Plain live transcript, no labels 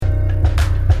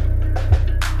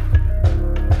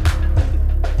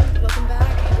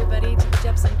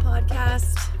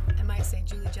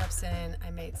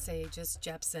say just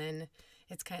Jepson.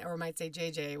 It's kind of, or might say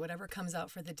JJ, whatever comes out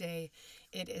for the day.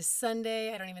 It is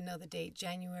Sunday. I don't even know the date,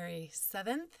 January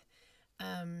 7th.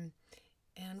 And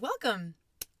welcome.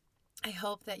 I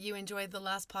hope that you enjoyed the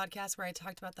last podcast where I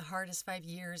talked about the hardest 5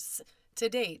 years to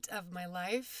date of my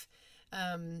life.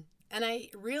 And I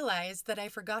realized that I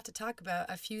forgot to talk about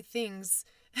a few things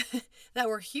that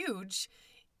were huge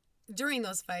during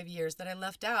those 5 years that I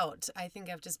left out. I think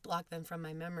I've just blocked them from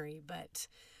my memory, but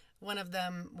one of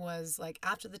them was like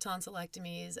after the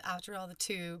tonsillectomies, after all the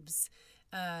tubes,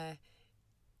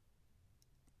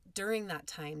 during that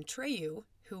time, Treyu,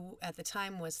 who at the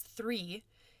time was 3,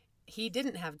 he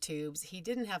didn't have tubes. He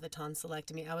didn't have the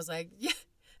tonsillectomy. I was like, yeah,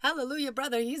 hallelujah,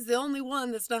 brother. He's the only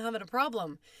one that's not having a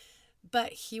problem.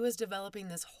 But he was developing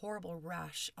this horrible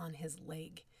rash on his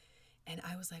leg. And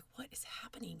I was like, what is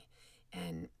happening?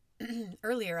 And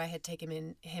earlier I had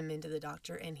taken him into the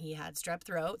doctor and he had strep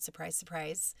throat. Surprise,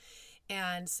 surprise.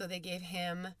 And so they gave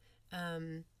him,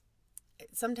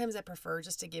 sometimes I prefer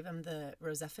just to give him the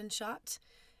Rocephin shot,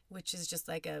 which is just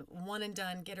like a one and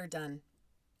done, get her done.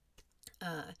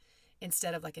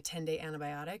 Instead of like a 10-day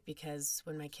antibiotic, because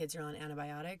when my kids are on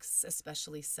antibiotics,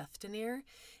 especially ceftonir,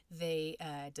 they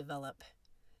develop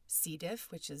C. diff,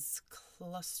 which is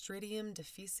Clostridium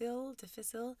difficile.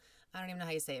 I don't even know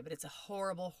how you say it, but it's a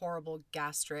horrible, horrible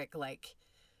gastric like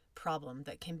problem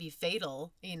that can be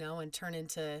fatal, and turn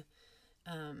into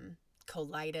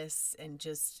colitis and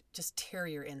just tear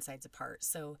your insides apart.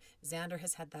 So Xander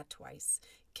has had that twice.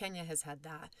 Kenya has had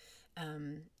that.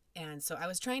 And so I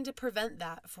was trying to prevent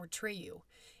that for Treyu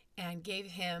and gave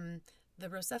him the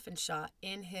Rocephin shot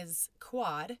in his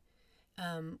quad,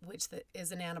 which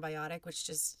is an antibiotic, which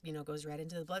just, goes right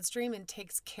into the bloodstream and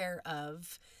takes care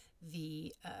of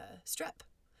the strep.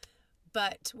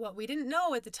 But what we didn't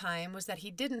know at the time was that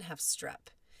he didn't have strep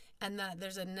and that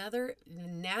there's another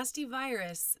nasty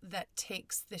virus that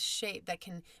takes the shape that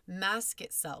can mask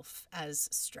itself as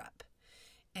strep.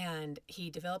 And he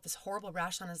developed this horrible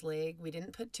rash on his leg. We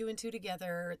didn't put 2 and 2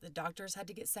 together. The doctors had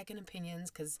to get second opinions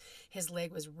because his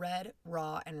leg was red,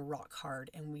 raw, and rock hard,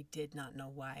 and we did not know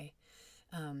why.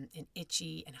 And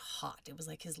itchy and hot. It was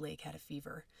like his leg had a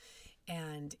fever.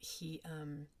 And he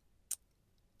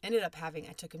ended up I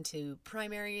took him to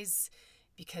primaries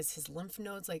because his lymph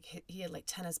nodes, he had like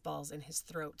tennis balls in his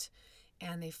throat.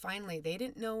 And they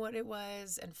didn't know what it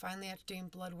was. And finally, after doing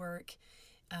blood work,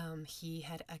 he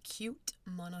had acute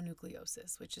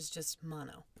mononucleosis, which is just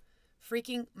mono.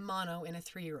 Freaking mono in a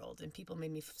 3-year-old. And people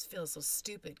made me feel so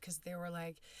stupid because they were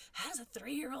like, how does a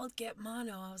 3-year-old get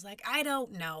mono? I was like, I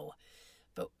don't know.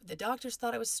 But the doctors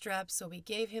thought it was strep, so we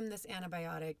gave him this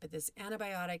antibiotic. But this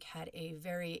antibiotic had a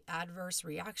very adverse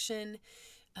reaction,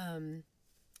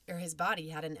 or his body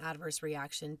had an adverse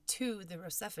reaction to the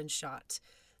Rocephin shot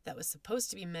that was supposed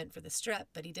to be meant for the strep,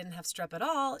 but he didn't have strep at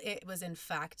all. It was, in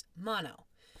fact, mono.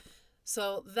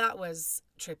 So that was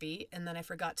trippy. And then I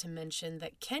forgot to mention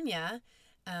that Kenya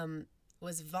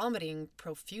was vomiting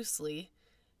profusely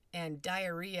and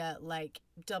diarrhea like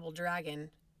double dragon.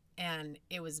 And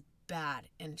it was bad.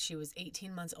 And she was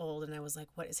 18 months old. And I was like,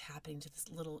 what is happening to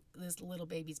this little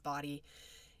baby's body?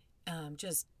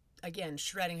 Just, again,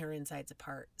 shredding her insides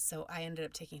apart. So I ended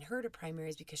up taking her to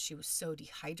primaries because she was so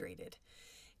dehydrated.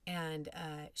 And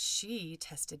she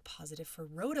tested positive for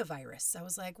rotavirus. I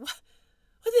was like, what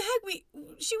the heck?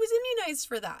 She was immunized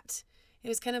for that. It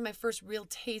was kind of my first real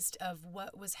taste of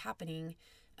what was happening,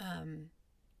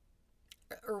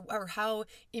 or how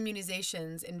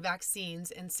immunizations and vaccines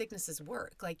and sicknesses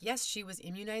work. Like, yes, she was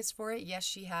immunized for it. Yes,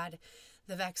 she had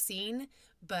the vaccine,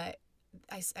 but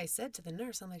I said to the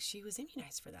nurse, I'm like, she was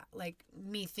immunized for that. Like,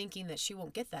 me thinking that she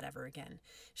won't get that ever again.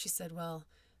 She said, well,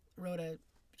 Rhoda,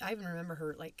 I even remember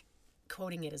her like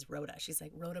quoting it as Rhoda. She's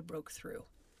like, Rhoda broke through.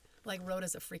 Like,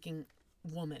 Rhoda's a freaking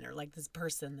woman, or like this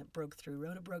person that broke through.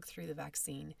 Rhoda broke through the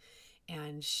vaccine,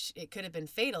 and it could have been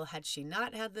fatal had she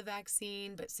not had the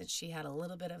vaccine. But since she had a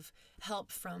little bit of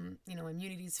help from,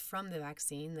 immunities from the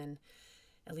vaccine, then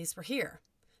at least we're here.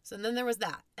 So then there was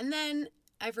that. And then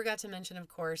I forgot to mention, of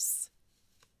course,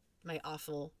 my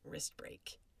awful wrist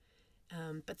break.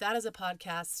 But that is a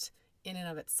podcast in and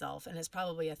of itself, and it's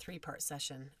probably a 3-part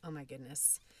session. Oh my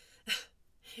goodness.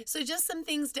 So just some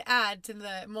things to add to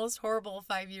the most horrible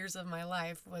 5 years of my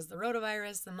life was the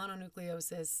rotavirus, the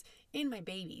mononucleosis in my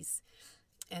babies,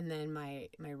 and then my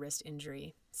wrist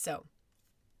injury. So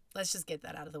let's just get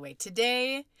that out of the way.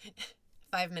 Today,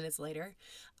 5 minutes later,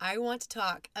 I want to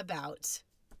talk about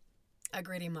a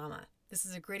gritty mama. This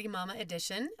is a gritty mama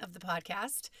edition of the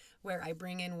podcast where I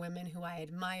bring in women who I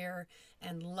admire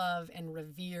and love and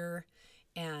revere.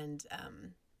 And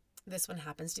this one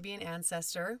happens to be an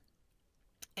ancestor.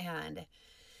 And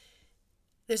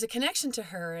there's a connection to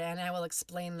her, and I will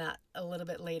explain that a little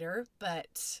bit later,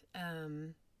 but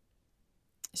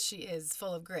she is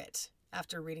full of grit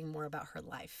after reading more about her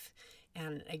life.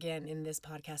 And again, in this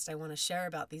podcast, I want to share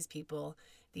about these people,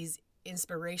 these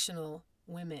inspirational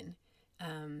women,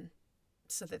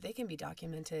 so that they can be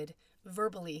documented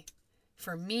verbally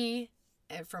for me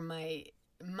and for my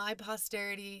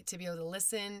posterity to be able to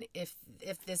listen. If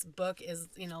this book is,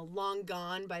 long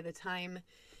gone by the time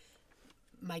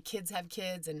my kids have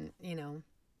kids, and, you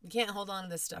can't hold on to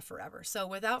this stuff forever. So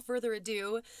without further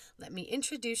ado, let me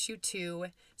introduce you to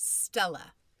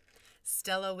Stella.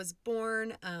 Stella was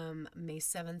born May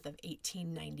 7th of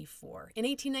 1894. In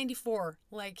 1894,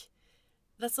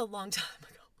 that's a long time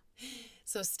ago.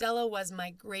 So Stella was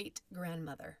my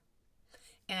great-grandmother.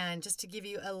 And just to give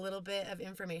you a little bit of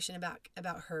information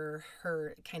about her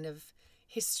kind of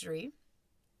history,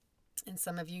 and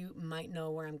some of you might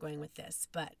know where I'm going with this,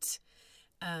 but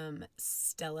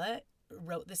Stella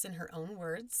wrote this in her own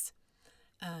words.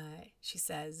 She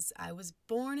says, "I was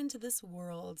born into this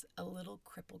world a little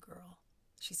cripple girl."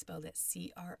 She spelled it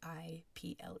CRIPPLE. "I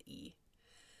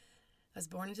was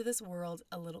born into this world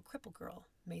a little cripple girl,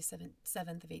 May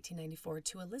 7th of 1894,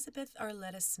 to Elizabeth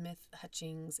Arletta Smith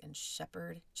Hutchings and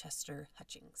Shepard Chester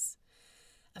Hutchings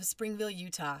of Springville,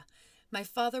 Utah. My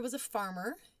father was a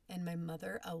farmer and my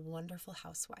mother a wonderful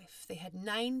housewife. They had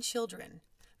 9 children.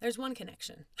 There's one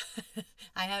connection.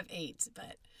 I have 8,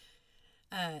 but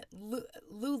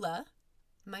Lula,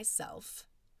 myself,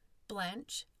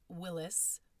 Blanche,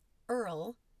 Willis,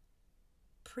 Earl,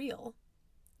 Priel,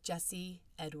 Jesse,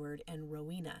 Edward, and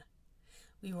Rowena.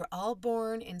 We were all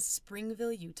born in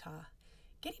Springville, Utah.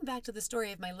 Getting back to the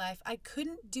story of my life, I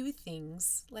couldn't do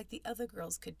things like the other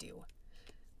girls could do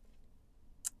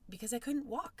because I couldn't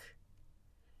walk.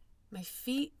 My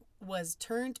feet was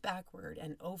turned backward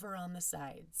and over on the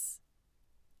sides.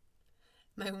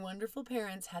 My wonderful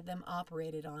parents had them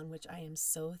operated on, which I am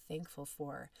so thankful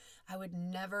for. I would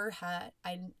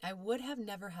have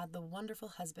never had the wonderful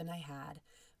husband I had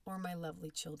or my lovely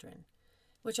children,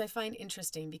 which I find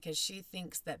interesting because she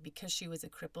thinks that because she was a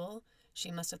cripple,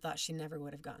 she must have thought she never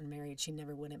would have gotten married. She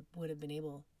never would have been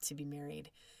able to be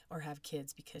married or have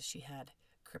kids because she had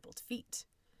crippled feet.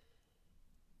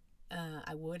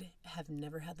 I would have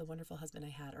never had the wonderful husband I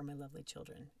had or my lovely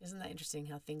children. Isn't that interesting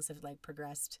how things have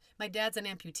progressed? My dad's an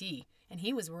amputee, and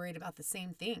he was worried about the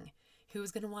same thing. Who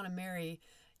was going to want to marry,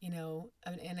 an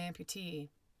amputee?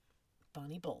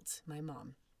 Bonnie Bolt, my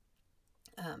mom.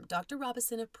 Dr.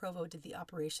 Robinson of Provo did the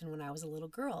operation when I was a little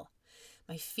girl.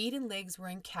 My feet and legs were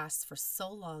in casts for so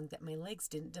long that my legs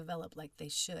didn't develop like they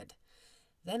should.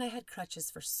 Then I had crutches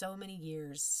for so many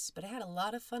years, but I had a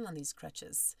lot of fun on these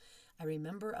crutches. I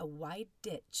remember a wide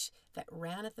ditch that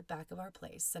ran at the back of our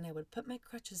place, and I would put my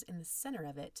crutches in the center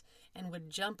of it and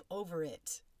would jump over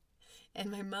it.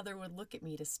 And my mother would look at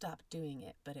me to stop doing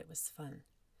it, but it was fun.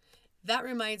 That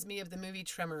reminds me of the movie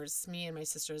Tremors. Me and my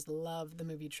sisters love the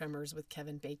movie Tremors with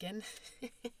Kevin Bacon.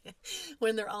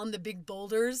 When they're on the big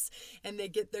boulders and they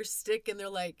get their stick and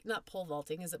they're not pole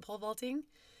vaulting. Is it pole vaulting?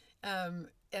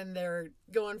 And they're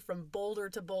going from boulder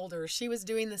to boulder. She was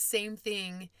doing the same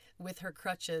thing with her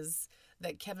crutches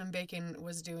that Kevin Bacon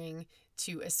was doing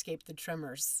to escape the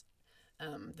tremors,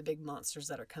 the big monsters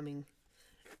that are coming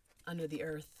under the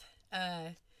earth.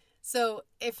 So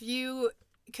if you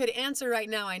could answer right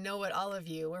now, I know what all of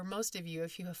you, or most of you,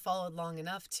 if you have followed long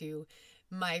enough to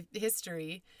my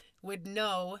history, would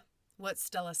know what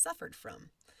Stella suffered from.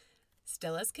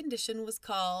 Stella's condition was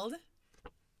called,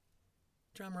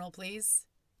 drumroll please,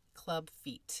 club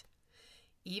feet.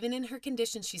 Even in her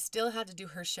condition, she still had to do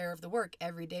her share of the work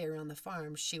every day around the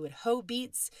farm. She would hoe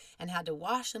beets and had to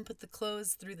wash and put the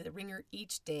clothes through the wringer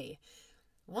each day.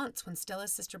 Once, when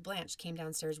Stella's sister Blanche came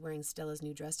downstairs wearing Stella's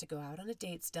new dress to go out on a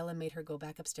date, Stella made her go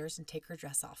back upstairs and take her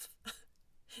dress off.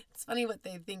 It's funny what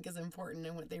they think is important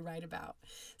and what they write about.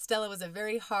 Stella was a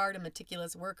very hard and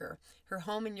meticulous worker. Her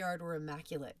home and yard were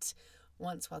immaculate.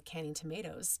 Once, while canning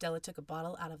tomatoes, Stella took a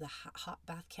bottle out of the hot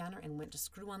bath canner and went to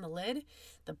screw on the lid.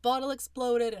 The bottle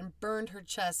exploded and burned her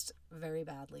chest very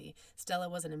badly. Stella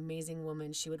was an amazing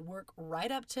woman. She would work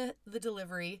right up to the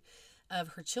delivery of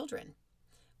her children.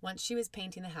 Once she was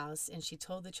painting the house, and she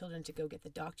told the children to go get the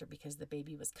doctor because the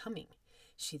baby was coming.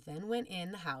 She then went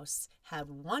in the house, had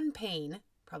one pain,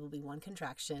 probably one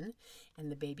contraction,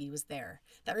 and the baby was there.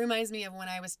 That reminds me of when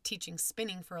I was teaching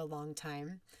spinning for a long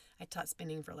time. I taught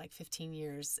spinning for 15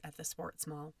 years at the sports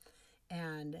mall,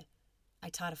 and I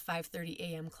taught a 5:30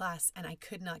 a.m. class, and I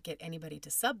could not get anybody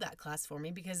to sub that class for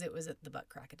me because it was at the butt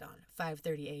crack of dawn,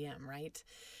 5:30 a.m., right?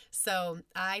 So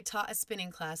I taught a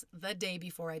spinning class the day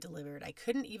before I delivered. I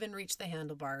couldn't even reach the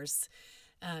handlebars.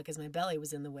 because my belly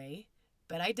was in the way.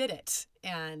 But I did it,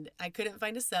 and I couldn't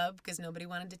find a sub because nobody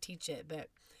wanted to teach it. But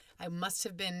I must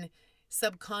have been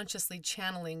subconsciously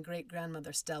channeling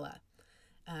great-grandmother Stella.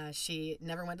 She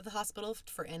never went to the hospital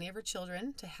for any of her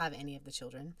children, to have any of the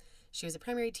children. She was a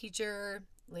primary teacher.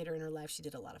 Later in her life, she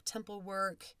did a lot of temple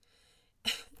work.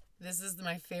 This is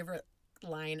my favorite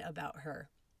line about her.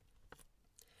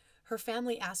 Her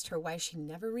family asked her why she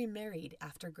never remarried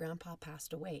after Grandpa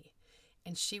passed away.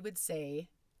 And she would say,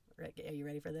 are you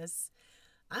ready for this?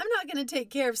 I'm not going to take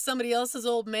care of somebody else's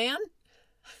old man.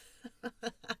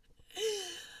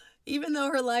 Even though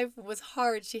her life was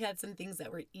hard, she had some things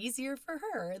that were easier for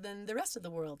her than the rest of the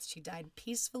world. She died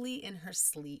peacefully in her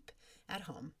sleep at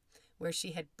home, where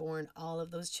she had borne all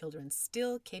of those children,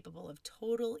 still capable of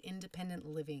total independent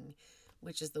living,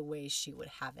 which is the way she would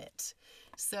have it.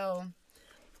 So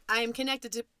I am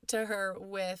connected to her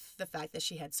with the fact that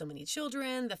she had so many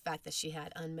children, the fact that she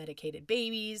had unmedicated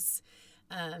babies,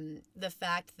 the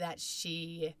fact that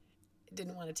she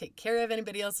didn't want to take care of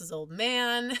anybody else's old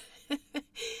man.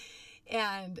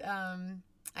 And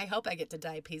I hope I get to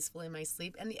die peacefully in my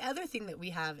sleep. And the other thing that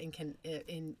we have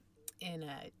in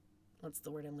what's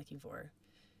the word I'm looking for?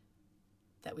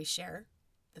 That we share,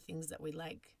 the things that we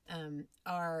like,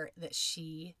 are that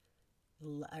she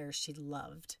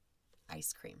loved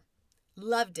ice cream.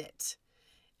 Loved it.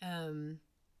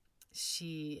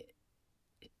 She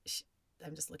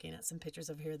I'm just looking at some pictures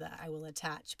over here that I will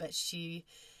attach, but she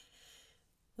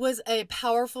was a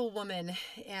powerful woman,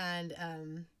 and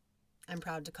I'm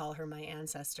proud to call her my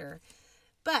ancestor.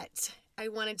 But I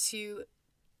wanted to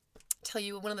tell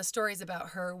you one of the stories about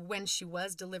her when she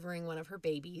was delivering one of her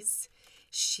babies.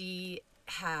 She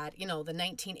had, the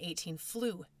 1918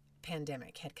 flu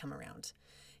pandemic had come around,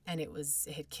 and it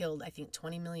had killed, I think,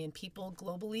 20 million people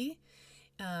globally.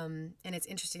 And it's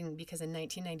interesting because in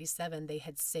 1997, they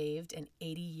had saved an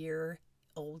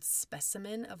 80-year-old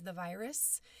specimen of the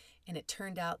virus, and it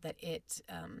turned out that it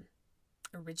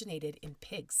originated in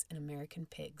pigs, in American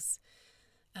pigs.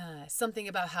 Something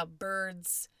about how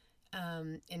birds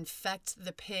infect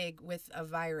the pig with a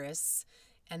virus,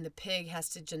 and the pig has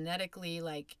to genetically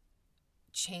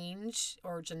change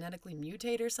or genetically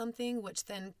mutate or something, which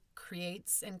then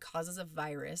creates and causes a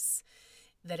virus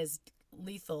that is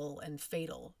lethal and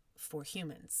fatal for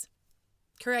humans.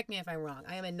 Correct me if I'm wrong.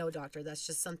 I am a no doctor. That's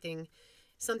just something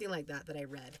like that I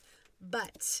read.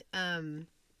 But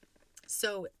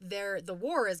so the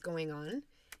war is going on.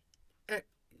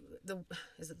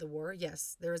 Is it the war?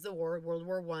 Yes, there is the war, World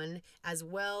War I, as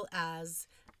well as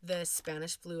the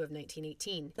Spanish flu of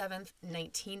 1918. 7th,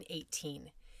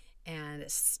 1918.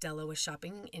 And Stella was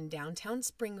shopping in downtown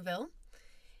Springville,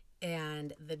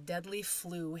 and the deadly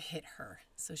flu hit her.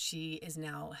 So she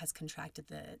has contracted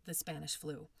the Spanish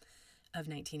flu of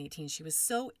 1918. She was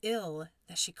so ill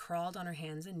that she crawled on her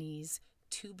hands and knees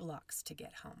 2 blocks to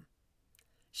get home.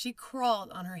 She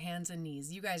crawled on her hands and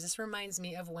knees. You guys, this reminds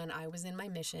me of when I was in my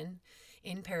mission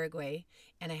in Paraguay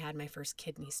and I had my first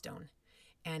kidney stone.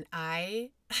 And I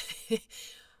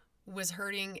was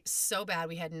hurting so bad.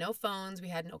 We had no phones. We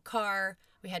had no car.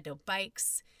 We had no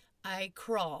bikes. I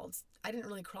crawled. I didn't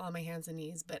really crawl on my hands and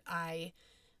knees, but I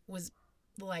was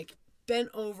bent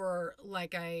over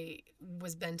like I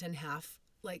was bent in half,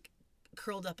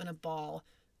 curled up in a ball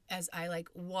as I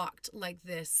walked like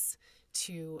this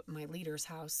to my leader's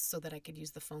house so that I could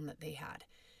use the phone that they had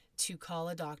to call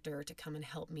a doctor to come and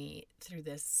help me through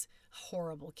this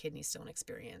horrible kidney stone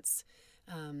experience.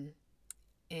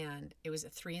 And it was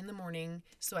at 3 a.m,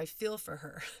 so I feel for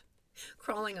her,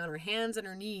 crawling on her hands and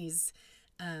her knees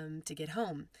to get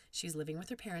home. She was living with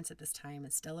her parents at this time,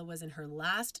 and Stella was in her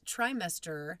last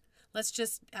trimester, let's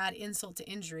just add insult to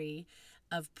injury,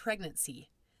 of pregnancy.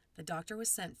 The doctor was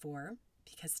sent for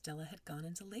because Stella had gone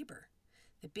into labor.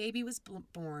 The baby was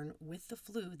born with the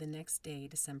flu the next day,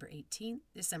 December 8th,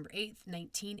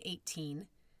 1918,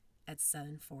 at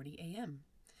 7:40 a.m.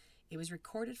 It was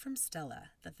recorded from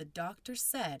Stella that the doctor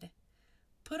said,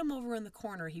 "Put him over in the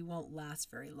corner, he won't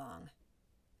last very long."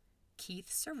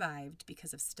 Keith survived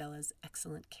because of Stella's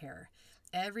excellent care.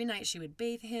 Every night she would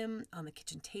bathe him on the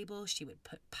kitchen table. She would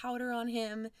put powder on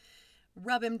him,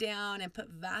 rub him down, and put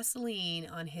Vaseline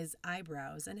on his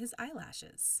eyebrows and his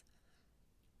eyelashes.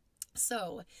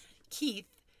 So Keith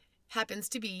happens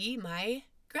to be my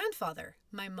grandfather,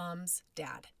 my mom's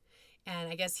dad. And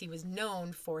I guess he was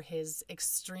known for his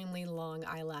extremely long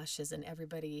eyelashes, and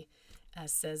everybody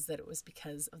says that it was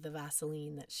because of the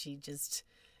Vaseline that she just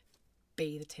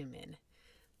bathed him in.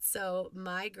 So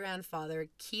my grandfather,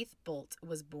 Keith Bolt,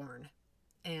 was born,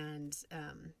 and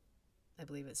I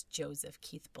believe it's Joseph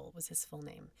Keith Bolt was his full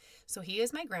name. So he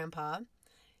is my grandpa,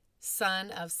 son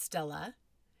of Stella,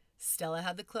 Stella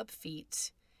had the club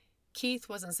feet. Keith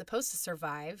wasn't supposed to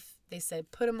survive. They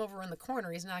said, put him over in the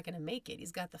corner. He's not going to make it.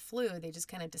 He's got the flu. They just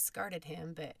kind of discarded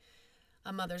him. But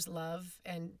a mother's love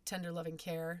and tender loving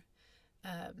care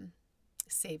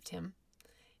saved him.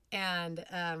 And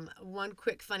one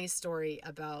quick funny story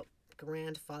about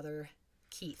grandfather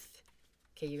Keith.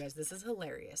 Okay, you guys, this is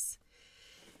hilarious.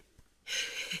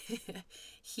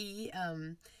 He,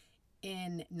 in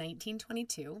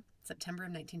 1922, September of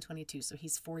 1922, so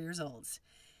he's 4 years old,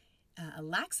 a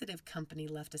laxative company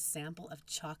left a sample of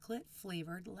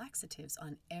chocolate-flavored laxatives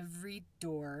on every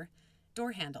door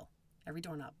handle, every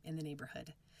doorknob in the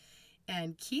neighborhood.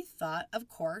 And Keith thought, of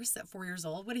course, at 4 years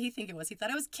old, what did he think it was? He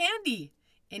thought it was candy,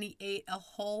 and he ate a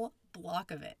whole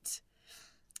block of it.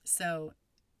 So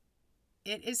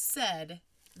it is said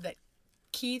that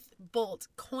Keith Bolt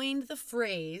coined the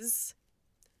phrase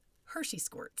Hershey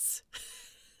squirts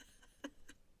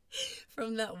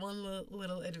from that one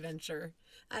little adventure.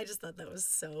 I just thought that was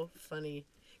so funny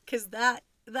because that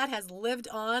has lived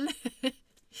on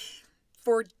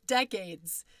for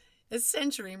decades, a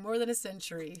century, more than a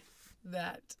century,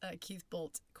 that Keith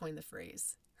Bolt coined the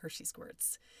phrase Hershey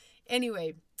squirts.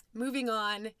 Anyway, moving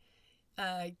on,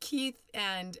 Keith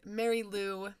and Mary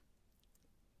Lou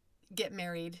get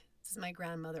married. This is my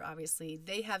grandmother, obviously.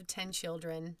 They have 10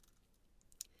 children.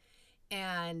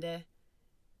 And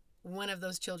one of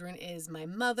those children is my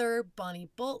mother, Bonnie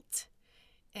Bolt.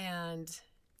 And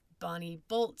Bonnie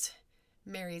Bolt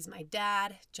marries my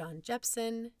dad, John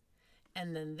Jepson.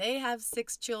 And then they have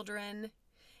 6 children.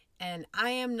 And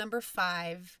I am number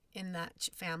 5 in that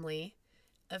family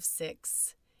of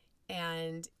 6.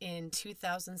 And in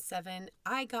 2007,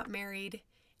 I got married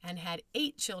and had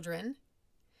 8 children.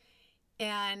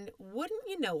 And wouldn't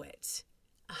you know it,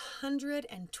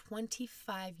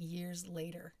 125 years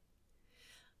later,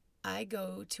 I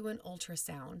go to an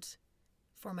ultrasound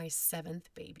for my 7th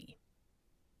baby.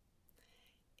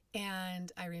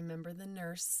 And I remember the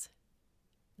nurse,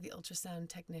 the ultrasound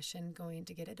technician, going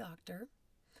to get a doctor.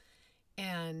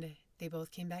 And they both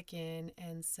came back in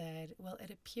and said, well, it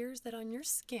appears that on your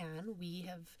scan, we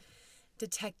have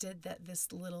detected that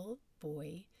this little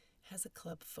boy has a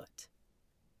club foot.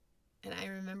 And I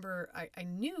remember I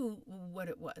knew what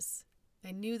it was. I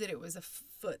knew that it was a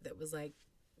foot that was like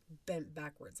bent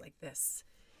backwards like this.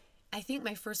 I think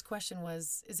my first question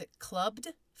was, is it clubbed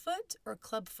foot or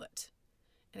club foot?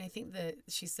 And I think that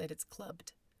she said it's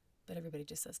clubbed, but everybody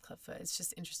just says club foot. It's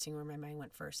just interesting where my mind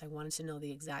went first. I wanted to know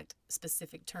the exact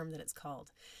specific term that it's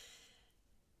called.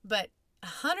 But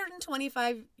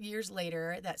 125 years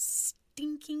later, that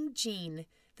stinking gene,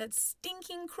 that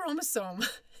stinking chromosome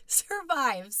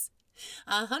survives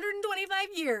 125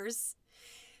 years,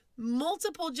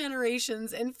 multiple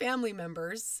generations and family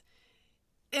members,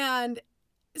 and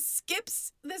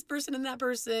skips this person and that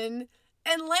person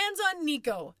and lands on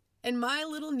Nico. And my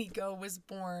little Nico was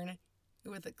born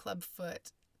with a club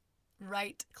foot,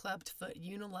 right clubbed foot,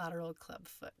 unilateral club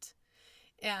foot.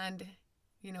 And,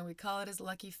 you know, we call it his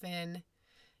lucky fin,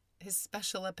 his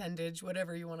special appendage,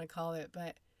 whatever you want to call it.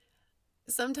 But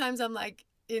sometimes I'm like,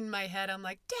 in my head, I'm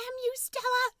like, damn you,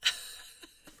 Stella.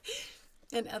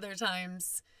 And other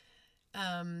times,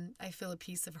 I feel a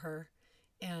piece of her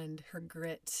and her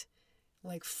grit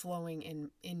like flowing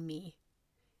in me,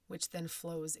 which then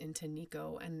flows into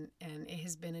Nico. And it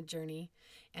has been a journey,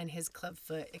 and his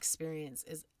clubfoot experience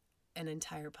is an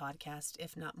entire podcast,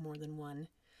 if not more than one,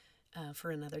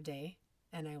 for another day.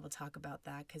 And I will talk about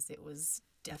that because it was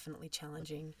definitely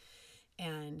challenging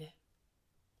and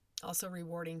also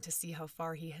rewarding to see how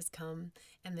far he has come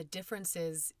and the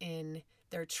differences in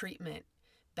their treatment.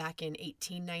 Back in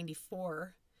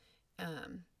 1894,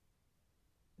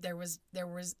 there was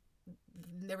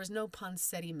no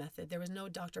Ponseti method. There was no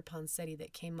Dr. Ponseti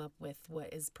that came up with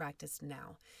what is practiced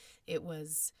now. It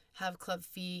was have club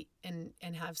feet and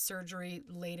have surgery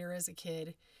later as a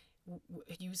kid,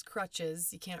 use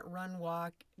crutches. You can't run,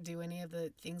 walk, do any of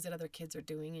the things that other kids are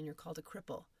doing, and you're called a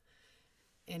cripple.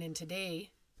 And in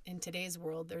today's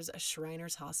world, there's a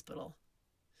Shriners Hospital.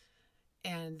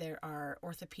 And there are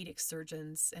orthopedic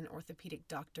surgeons and orthopedic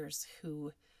doctors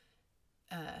who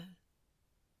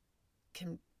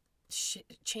can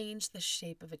change the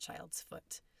shape of a child's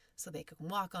foot so they can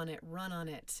walk on it, run on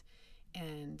it,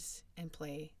 and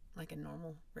play like a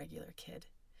normal, regular kid.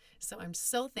 So I'm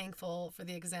so thankful for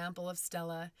the example of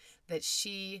Stella, that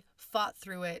she fought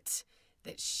through it,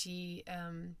 that she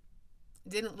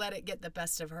didn't let it get the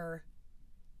best of her,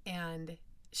 and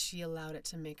she allowed it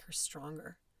to make her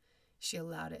stronger. She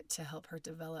allowed it to help her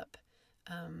develop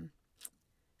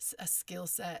a skill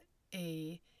set,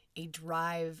 a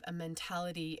drive, a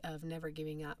mentality of never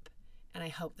giving up, And I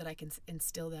hope that I can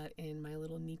instill that in my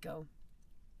little Nico,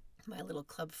 my little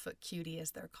clubfoot cutie,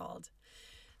 as they're called.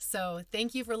 So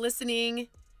thank you for listening.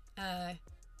 I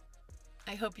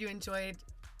hope you enjoyed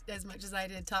as much as I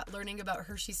did learning about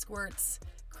Hershey Squirt's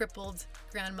crippled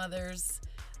grandmothers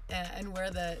and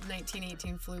where the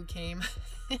 1918 flu came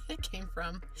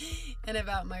from, and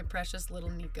about my precious little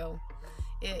Nico.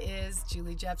 It is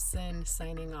Julie Jepson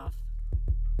signing off.